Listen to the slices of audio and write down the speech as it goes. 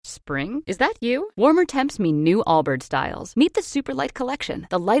Spring? Is that you? Warmer temps mean new Allbirds styles. Meet the Superlight Collection,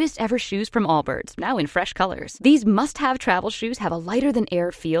 the lightest ever shoes from Allbirds, now in fresh colors. These must-have travel shoes have a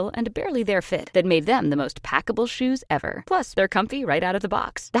lighter-than-air feel and a barely-there fit that made them the most packable shoes ever. Plus, they're comfy right out of the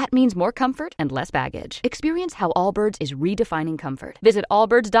box. That means more comfort and less baggage. Experience how Allbirds is redefining comfort. Visit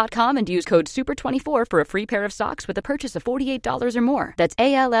allbirds.com and use code SUPER24 for a free pair of socks with a purchase of $48 or more. That's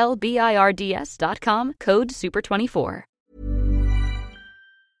ALLBIRDS.com, code SUPER24.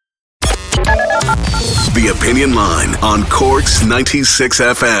 The Opinion Line on Cork's 96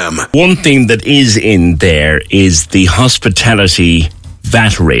 FM. One thing that is in there is the hospitality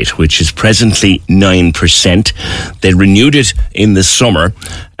VAT rate, which is presently 9%. They renewed it in the summer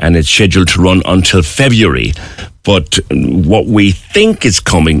and it's scheduled to run until February. But what we think is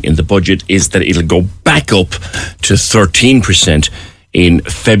coming in the budget is that it'll go back up to 13% in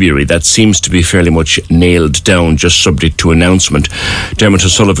February. That seems to be fairly much nailed down, just subject to announcement. Dermot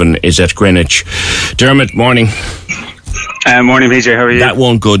O'Sullivan is at Greenwich. Dermot, morning. Morning, PJ. How are you? That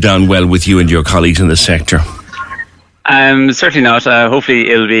won't go down well with you and your colleagues in the sector. Certainly not. Hopefully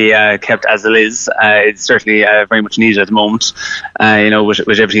it'll be kept as it is. It's certainly very much needed at the moment,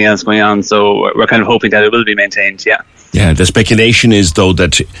 with everything else going on. So we're kind of hoping that it will be maintained, yeah. Yeah, the speculation is, though,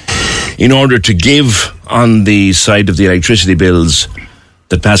 that in order to give on the side of the electricity bills,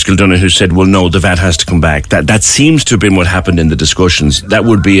 that Paschal Donohoe said, well, no, the VAT has to come back. That seems to have been what happened in the discussions. That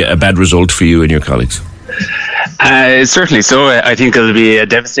would be a bad result for you and your colleagues. Certainly so. I think it'll be a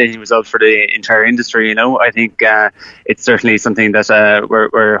devastating result for the entire industry. I think it's certainly something that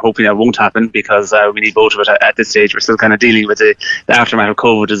we're hoping that won't happen, because we need both of it at this stage. We're still kind of dealing with the aftermath of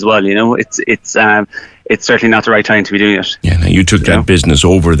COVID as well. It's certainly not the right time to be doing it. Yeah, now you took that business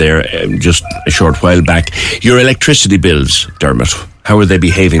over there just a short while back. Your electricity bills, Dermot, how are they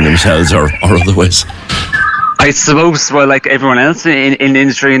behaving themselves or otherwise? I suppose, well, like everyone else in the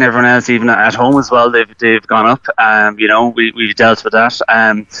industry and everyone else, even at home as well, they've gone up. We've dealt with that.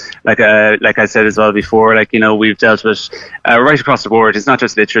 Like I said as well before, we've dealt with right across the board. It's not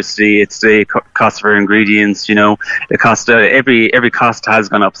just electricity; it's the cost of our ingredients. The cost, every cost has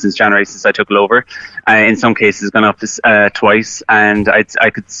gone up since January, since I took it over. In some cases, gone up twice, and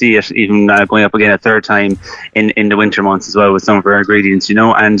I could see it even going up again a third time in the winter months as well with some of our ingredients.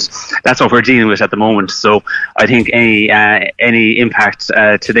 And that's what we're dealing with at the moment. So I think any impact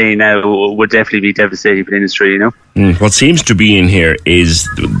today now would definitely be devastating for the industry. What seems to be in here is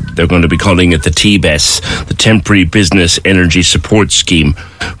they're going to be calling it the TBES, the Temporary Business Energy Support Scheme,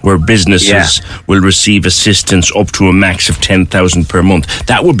 where businesses will receive assistance up to a max of 10,000 per month.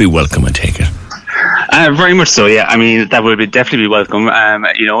 That would be welcome, I take it. Very much so, yeah. I mean, that would definitely be welcome.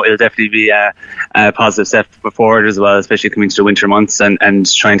 It'll definitely be a positive step forward as well, especially coming to the winter months and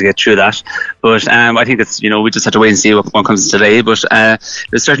trying to get through that. But I think it's, we just have to wait and see what comes today. But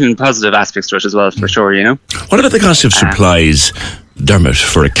there's certain positive aspects to it as well, for sure, What about the cost of supplies, Dermot,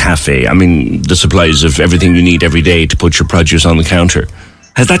 for a cafe? I mean, the supplies of everything you need every day to put your produce on the counter.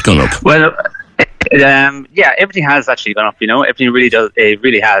 Has that gone up? Well, everything has actually gone up, everything really does, it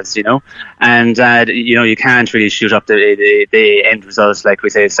really has, and you can't really shoot up the end results, like we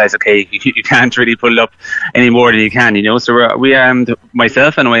say. It's like, okay, you can't really pull it up any more than you can, so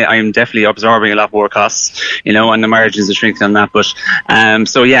myself anyway, I'm definitely absorbing a lot more costs, and the margins are shrinking on that, but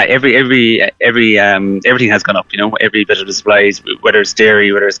everything has gone up, every bit of the supplies, whether it's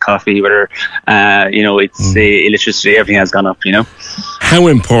dairy, whether it's coffee, whether it's the electricity, everything has gone up, How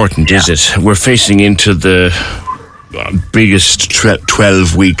important is it? We're facing into the biggest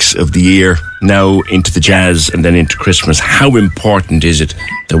 12 weeks of the year, now into the jazz and then into Christmas. How important is it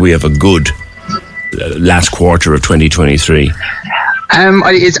that we have a good last quarter of 2023?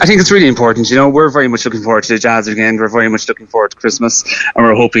 I think it's really important. We're very much looking forward to the jazz again. We're very much looking forward to Christmas, and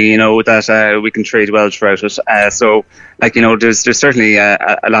we're hoping, that we can trade well throughout it. There's certainly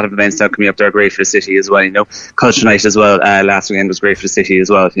a lot of events that coming up that are great for the city as well. Culture Night as well last weekend was great for the city as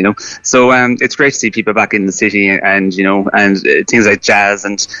well. So it's great to see people back in the city, and things like jazz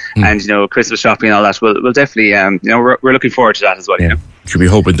and Christmas shopping and all that. We'll definitely we're looking forward to that as well. Should be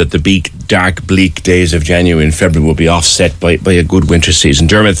hoping that the dark, bleak days of January and February will be offset by a good winter season.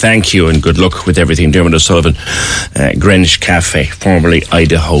 Dermot, thank you and good luck with everything. Dermot O'Sullivan, Greenwich Cafe, formerly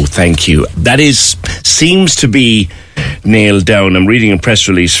Idaho. Thank you. That seems to be nailed down. I'm reading a press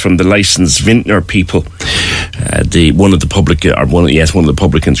release from the licensed vintner people, one of the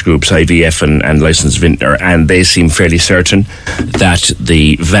publicans groups, IVF and licensed vintner, and they seem fairly certain that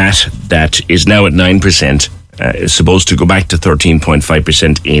the VAT that is now at 9% is supposed to go back to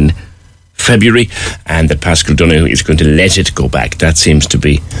 13.5% in February, and that Paschal Donohoe is going to let it go back. That seems to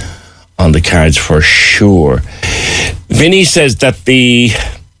be on the cards for sure. Vinny says that the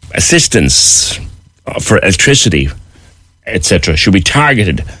assistance for electricity, etc., should be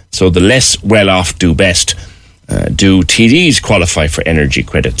targeted so the less well-off do best. Do TDs qualify for energy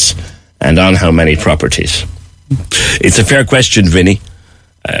credits, and on how many properties? It's a fair question, Vinny.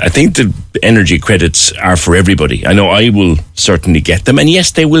 I think the energy credits are for everybody. I know I will certainly get them, and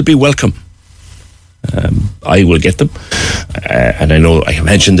yes, they will be welcome. I will get them, and I know I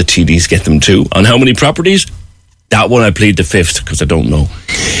imagine the TDs get them too. On how many properties? That one I plead the fifth because I don't know.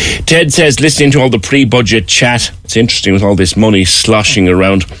 Ted says, listening to all the pre-budget chat, it's interesting with all this money sloshing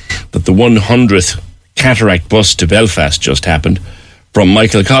around, that the 100th cataract bus to Belfast just happened from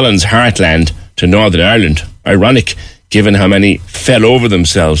Michael Collins' heartland to Northern Ireland. Ironic, given how many fell over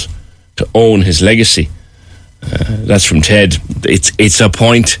themselves to own his legacy. That's from Ted. It's a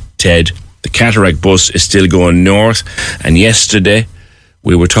point, Ted. The cataract bus is still going north, and yesterday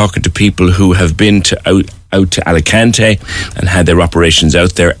we were talking to people who have been to out to Alicante and had their operations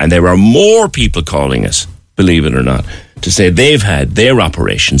out there, and there are more people calling us, believe it or not, to say they've had their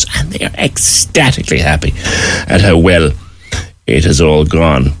operations and they are ecstatically happy at how well it has all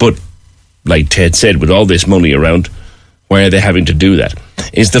gone. But like Ted said, with all this money around, why are they having to do that?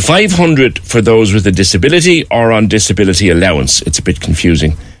 Is the 500 for those with a disability or on disability allowance? It's a bit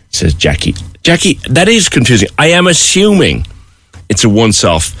confusing, says Jackie. Jackie, that is confusing. I am assuming it's a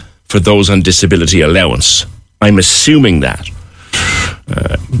once-off for those on disability allowance. I'm assuming that.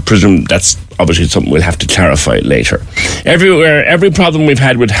 Presume that's obviously something we'll have to clarify later. Everywhere, every problem we've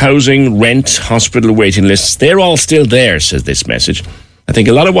had with housing, rent, hospital waiting lists, they're all still there, says this message. I think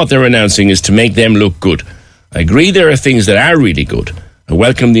a lot of what they're announcing is to make them look good. I agree there are things that are really good. I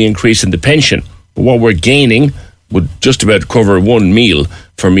welcome the increase in the pension, but what we're gaining would just about cover one meal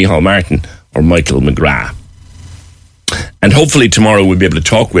for Micheál Martin or Michael McGrath. And hopefully tomorrow we'll be able to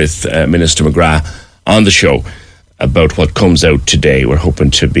talk with Minister McGrath on the show about what comes out today. We're hoping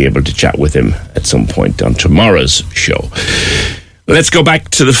to be able to chat with him at some point on tomorrow's show. Let's go back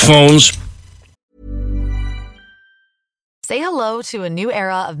to the phones. Say hello to a new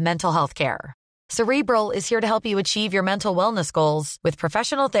era of mental health care. Cerebral is here to help you achieve your mental wellness goals with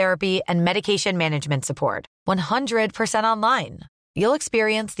professional therapy and medication management support. 100% online. You'll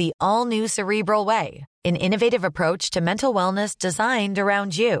experience the all-new Cerebral Way, an innovative approach to mental wellness designed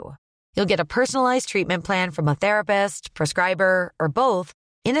around you. You'll get a personalized treatment plan from a therapist, prescriber, or both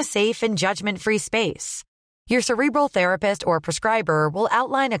in a safe and judgment-free space. Your Cerebral therapist or prescriber will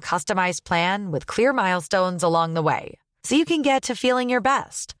outline a customized plan with clear milestones along the way, so you can get to feeling your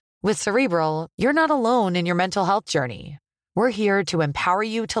best. With Cerebral, you're not alone in your mental health journey. We're here to empower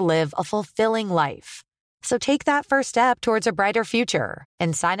you to live a fulfilling life. So take that first step towards a brighter future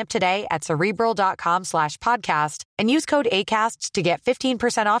and sign up today at Cerebral.com/podcast and use code ACAST to get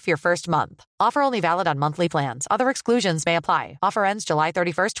 15% off your first month. Offer only valid on monthly plans. Other exclusions may apply. Offer ends July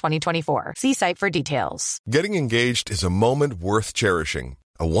 31st, 2024. See site for details. Getting engaged is a moment worth cherishing.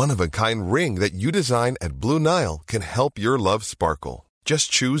 A one-of-a-kind ring that you design at Blue Nile can help your love sparkle.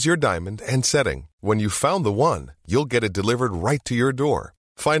 Just choose your diamond and setting. When you've found the one, you'll get it delivered right to your door.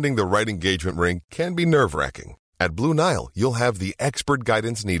 Finding the right engagement ring can be nerve-wracking. At Blue Nile, you'll have the expert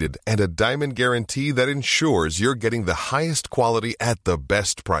guidance needed and a diamond guarantee that ensures you're getting the highest quality at the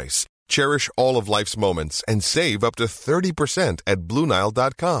best price. Cherish all of life's moments and save up to 30% at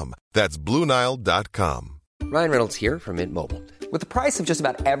BlueNile.com. That's BlueNile.com. Ryan Reynolds here from Mint Mobile. With the price of just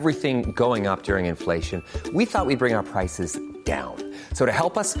about everything going up during inflation, we thought we'd bring our prices down. So to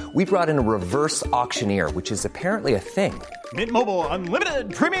help us, we brought in a reverse auctioneer, which is apparently a thing. Mint Mobile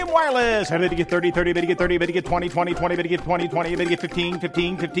Unlimited Premium Wireless. How to get 30, 30, bit to get 30, bit to get 20, 20, 20, bit to get 20, 20, bit to get 15,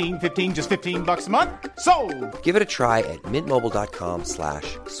 15, 15, 15, just $15 a month? Sold! Give it a try at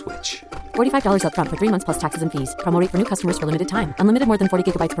mintmobile.com/switch. $45 up front for 3 months plus taxes and fees. Promo rate for new customers for limited time. Unlimited more than 40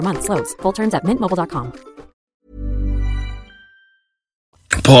 gigabytes per month. Slows full terms at mintmobile.com.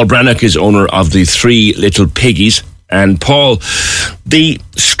 Paul Brannock is owner of the Three Little Piggies. And Paul, the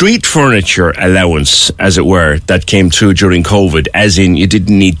street furniture allowance, as it were, that came through during COVID, as in you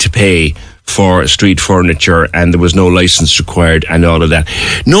didn't need to pay for street furniture and there was no license required and all of that.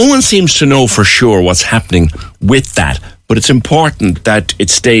 No one seems to know for sure what's happening with that, but it's important that it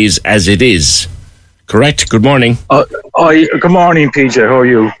stays as it is. Correct? Good morning. Good morning, PJ. How are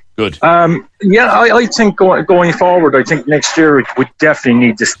you? Good. I think going forward, I think next year it would definitely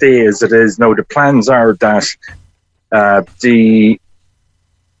need to stay as it is. Now, the plans are that it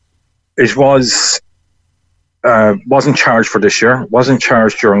wasn't charged for this year, wasn't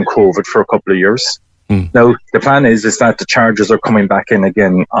charged during COVID for a couple of years. Now, the plan is that the charges are coming back in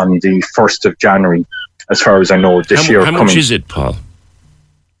again on the 1st of January, as far as I know, this year. How much is it, Paul?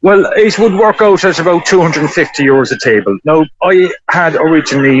 Well, it would work out at about €250 a table. Now, I had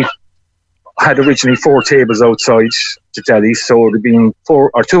originally 4 tables outside the deli, so it would have been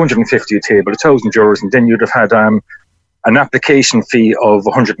 250 a table, €1,000, and then you'd have had an application fee of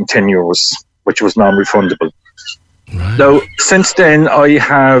 €110, which was non-refundable. Right. Now, since then, I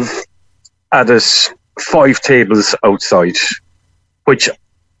have added 5 tables outside, which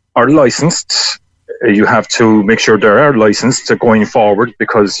are licensed. You have to make sure they are licensed going forward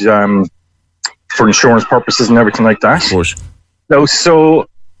because for insurance purposes and everything like that. Of course. Now, so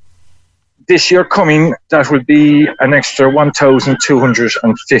this year coming, that will be an extra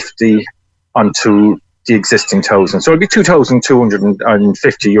 1,250 onto the existing 1,000. So it'll be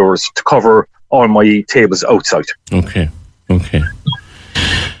 €2,250 to cover all my tables outside. Okay.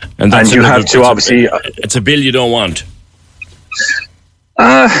 And you have to obviously... It's a bill you don't want.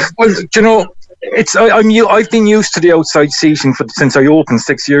 Well, you know, I've been used to the outside seating since I opened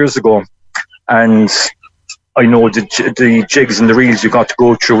 6 years ago, and I know the jigs and the reels you got to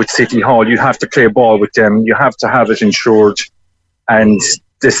go through with City Hall. You have to play ball with them. You have to have it insured, and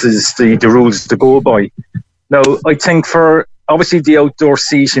this is the rules to go by. Now, I think obviously the outdoor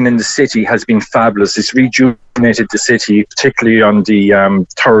seating in the city has been fabulous. It's rejuvenated the city, particularly on the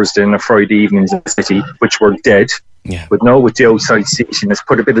Thursday and the Friday evenings in the city, which were dead. Yeah. But now with the outside seating, it's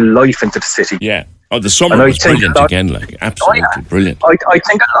put a bit of life into the city. Yeah. Oh, the summer was brilliant again, absolutely brilliant. I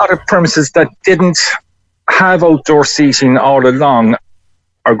think a lot of premises that didn't have outdoor seating all along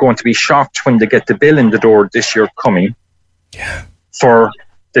are going to be shocked when they get the bill in the door this year coming. Yeah. For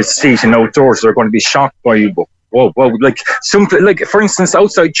the seating outdoors, they're going to be shocked by, whoa, like for instance,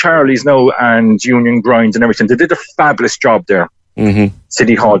 outside Charlie's now and Union Grind and everything, they did a fabulous job there. Mm-hmm.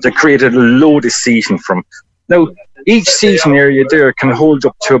 City Hall, they created a load of seating from. Now, each seating area there can hold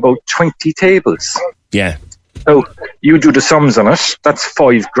up to about 20 tables. Yeah. So you do the sums on it. That's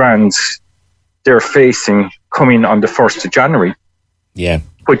 $5,000 they're facing coming on the 1st of January. Yeah.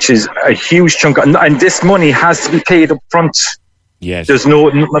 Which is a huge chunk. And this money has to be paid up front. Yes. There's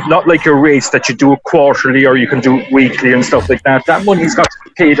not like your rates that you do quarterly or you can do weekly and stuff like that. That money's got to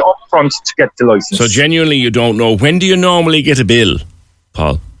be paid up front to get the license. So genuinely you don't know. When do you normally get a bill,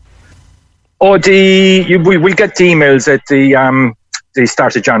 Paul? Oh, we'll get the emails at the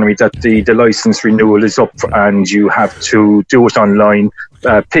start of January that the license renewal is up and you have to do it online,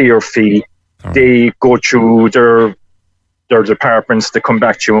 pay your fee. Right. They go through their departments, they come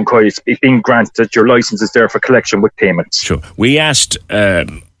back to you and go, it's being granted, your license is there for collection with payments. Sure. We asked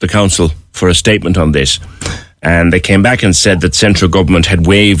the council for a statement on this, and they came back and said that central government had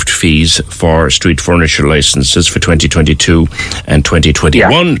waived fees for street furniture licences for 2022 and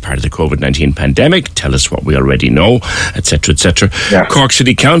 2021, part of the COVID-19 pandemic. Tell us what we already know, etc., etc. Yeah. Cork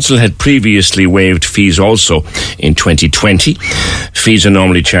City Council had previously waived fees also in 2020. Fees are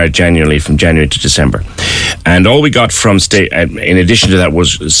normally charged annually from January to December. And all we got from state, in addition to that,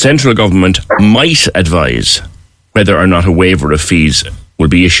 was central government might advise whether or not a waiver of fees will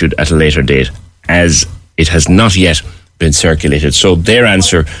be issued at a later date, as it has not yet been circulated. So their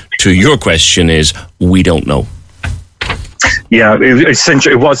answer to your question is, we don't know. Yeah, it was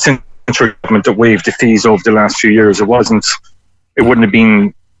central government that waived the fees over the last few years. It wouldn't have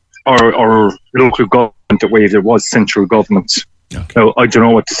been our local government that waived it. Was central government. Okay. Now, I don't know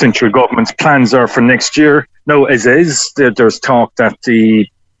what the central government's plans are for next year. Now, as is, there's talk that a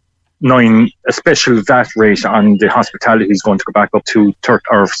special VAT rate on the hospitality is going to go back up to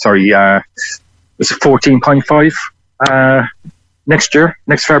 14.5 next year,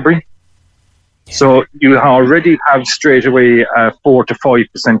 next February. So you already have straight away a 4 to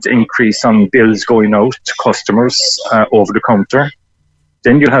 5% increase on bills going out to customers over the counter.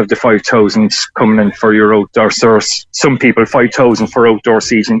 Then you'll have the 5,000 coming in for your outdoor source. Some people 5,000 for outdoor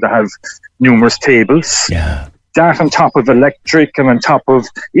seating that have numerous tables. Yeah. That on top of electric and on top of,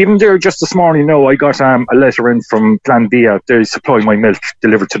 even there just this morning, I got a letter in from Plan B. They supply my milk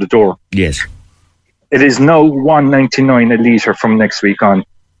delivered to the door. Yes. It is now $1.99 a litre from next week on.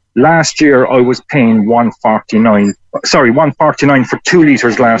 Last year I was paying $1.49 for 2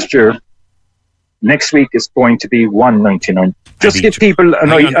 litres last year. Next week is going to be $1.99. Just to give people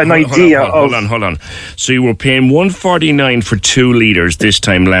an idea of... Hold on. So you were paying $1.49 for 2 litres this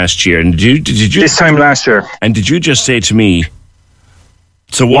time last year. And did you? This time last year. And did you just say to me...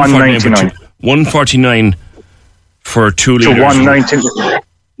 So $1.99 for 2 litres? To $1.99,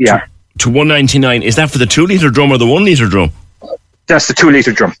 yeah. To $1.99. Is that for the 2 litre drum or the 1 litre drum? That's the 2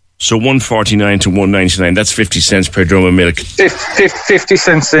 litre drum. So $1.49 to $1.99, that's 50 cents per drum of milk. 50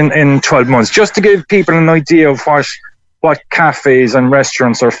 cents in 12 months. Just to give people an idea of what cafes and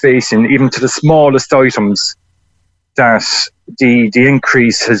restaurants are facing, even to the smallest items, that the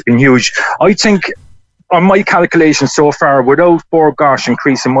increase has been huge. I think, on my calculations so far, without Bord Gáis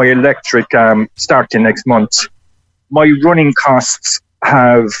increasing my electric starting next month, my running costs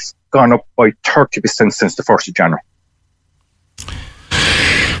have gone up by 30% since the 1st of January.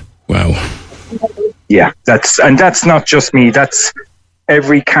 Wow. Yeah, that's not just me. That's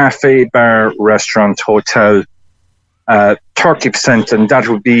every cafe, bar, restaurant, hotel, 30%, and that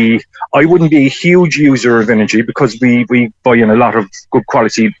would be. I wouldn't be a huge user of energy because we buy in a lot of good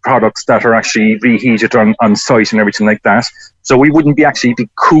quality products that are actually reheated on site and everything like that. So we wouldn't be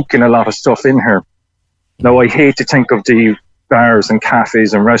cooking a lot of stuff in here. Now, I hate to think of the bars and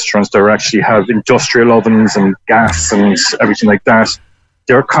cafes and restaurants that actually have industrial ovens and gas and everything like that.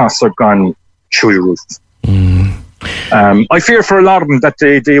 Their costs have gone through the roof. I fear for a lot of them that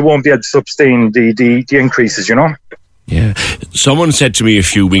they won't be able to sustain the increases, you know? Yeah. Someone said to me a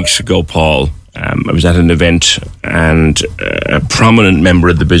few weeks ago, Paul, I was at an event and a prominent member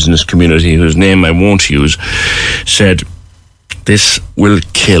of the business community, whose name I won't use, said, this will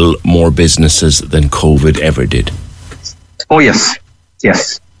kill more businesses than COVID ever did. Oh, yes.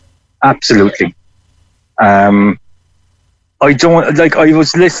 Yes. Absolutely. I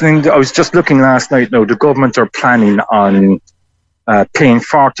was just looking last night now, the government are planning on paying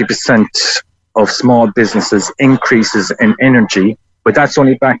 40% of small businesses increases in energy, but that's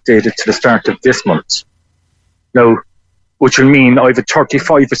only backdated to the start of this month. Now, which will mean I have a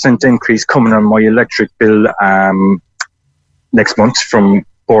 35% increase coming on my electric bill next month from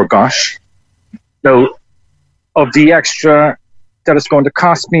Bord Gáis. Now, of the extra that it's going to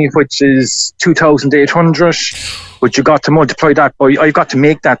cost me, which is 2,800, which you got to multiply that by, I got to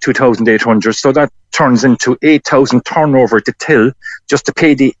make that 2,800, so that turns into 8,000 turnover to till just to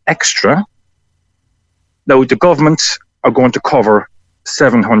pay the extra. Now, the government are going to cover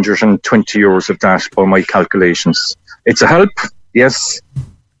 720 euros of that by my calculations. It's a help, yes,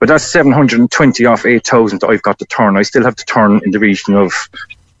 but that's 720 off 8,000 that I've got to turn. I still have to turn in the region of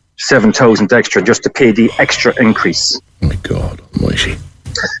 7,000 extra just to pay the extra increase. Oh my God almighty.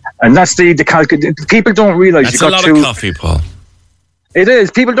 And that's the calculation. People don't realise that's a lot of coffee, Paul. It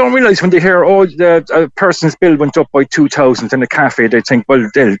is. People don't realise when they hear, a person's bill went up by 2,000 in a cafe, they think, well,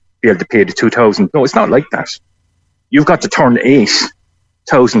 they'll be able to pay the 2,000. No, it's not like that. You've got to turn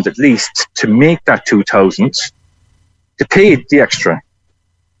 8,000 at least to make that 2,000 to pay the extra.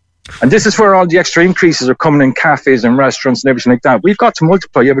 And this is where all the extra increases are coming in cafes and restaurants and everything like that. We've got to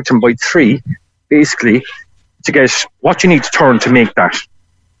multiply everything by 3, basically, to get what you need to turn to make that.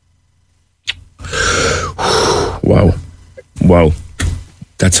 Wow.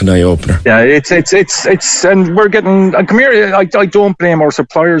 That's an eye-opener. Yeah, it's and we're getting, come here, I don't blame our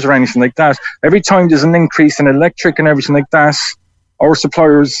suppliers or anything like that. Every time there's an increase in electric and everything like that, our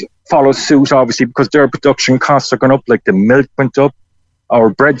suppliers follow suit, obviously, because their production costs are going up, like the milk went up. Our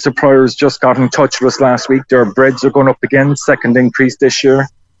bread suppliers just got in touch with us last week. Their breads are going up again, second increase this year.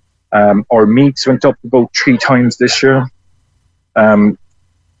 Our meats went up about 3 times this year. They're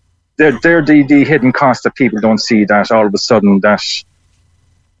the hidden costs that people don't see, that all of a sudden that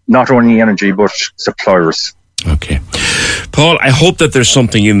not only energy but suppliers. Okay. Paul, I hope that there's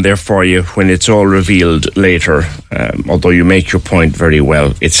something in there for you when it's all revealed later, although you make your point very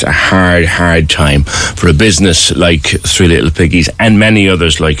well. It's a hard time for a business like Three Little Piggies and many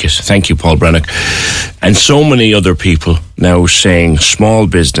others like it. Thank you, Paul Brannock. And so many other people now saying small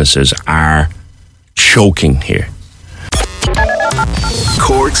businesses are choking here.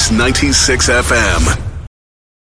 Cork's 96 FM.